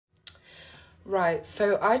Right,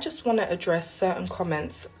 so I just want to address certain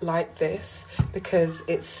comments like this because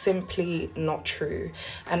it's simply not true.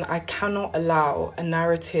 And I cannot allow a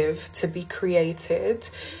narrative to be created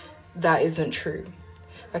that isn't true.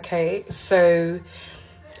 Okay, so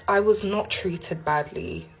I was not treated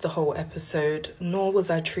badly the whole episode, nor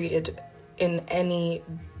was I treated in any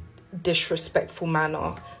disrespectful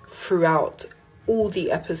manner throughout all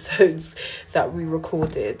the episodes that we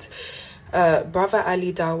recorded. Brother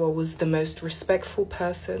Ali Dawah was the most respectful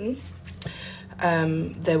person.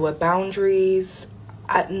 There were boundaries.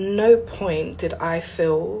 At no point did I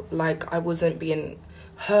feel like I wasn't being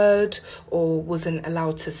heard or wasn't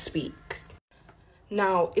allowed to speak.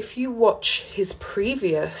 Now, if you watch his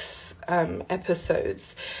previous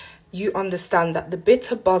episodes, you understand that the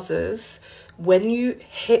bitter buzzers, when you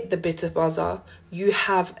hit the bitter buzzer, you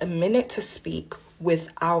have a minute to speak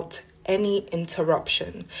without any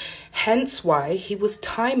interruption. Hence why he was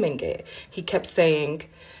timing it. He kept saying,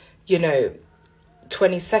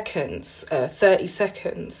 20 seconds, 30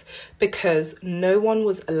 seconds, because no one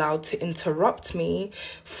was allowed to interrupt me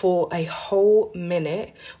for a whole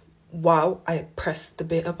minute while I pressed the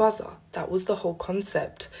bitter buzzer. That was the whole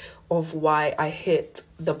concept of why I hit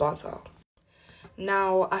the buzzer.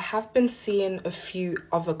 Now, I have been seeing a few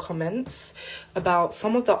other comments about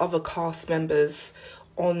some of the other cast members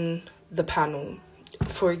on the panel.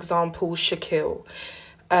 For example, Shaquille.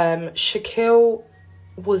 Shaquille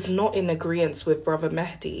was not in agreement with Brother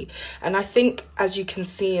Mehdi. And I think, as you can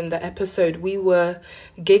see in the episode, we were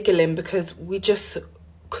giggling because we just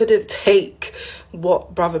couldn't take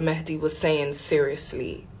what Brother Mehdi was saying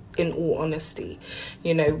seriously, in all honesty.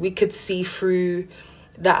 We could see through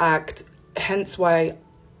the act, hence why,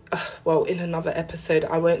 in another episode,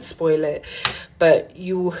 I won't spoil it, but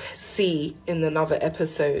you will see in another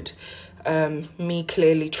episode me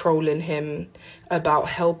clearly trolling him about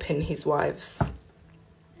helping his wives.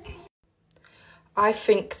 I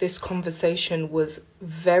think this conversation was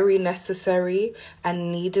very necessary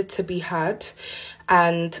and needed to be had.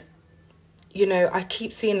 And, I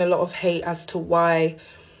keep seeing a lot of hate as to why,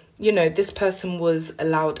 this person was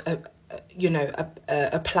allowed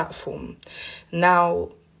a platform.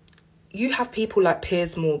 Now, you have people like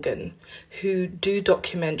Piers Morgan who do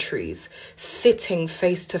documentaries sitting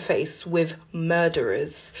face to face with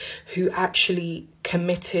murderers who actually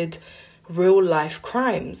committed real life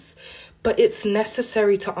crimes. But it's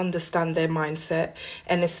necessary to understand their mindset,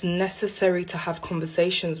 and it's necessary to have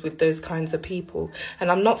conversations with those kinds of people.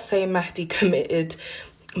 And I'm not saying Mahdi committed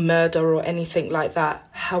murder or anything like that.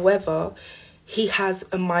 However, he has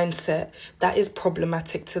a mindset that is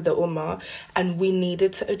problematic to the Ummah, and we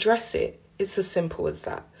needed to address it. It's as simple as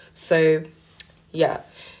that. So, yeah,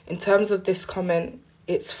 in terms of this comment,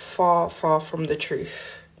 it's far, far from the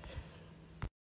truth.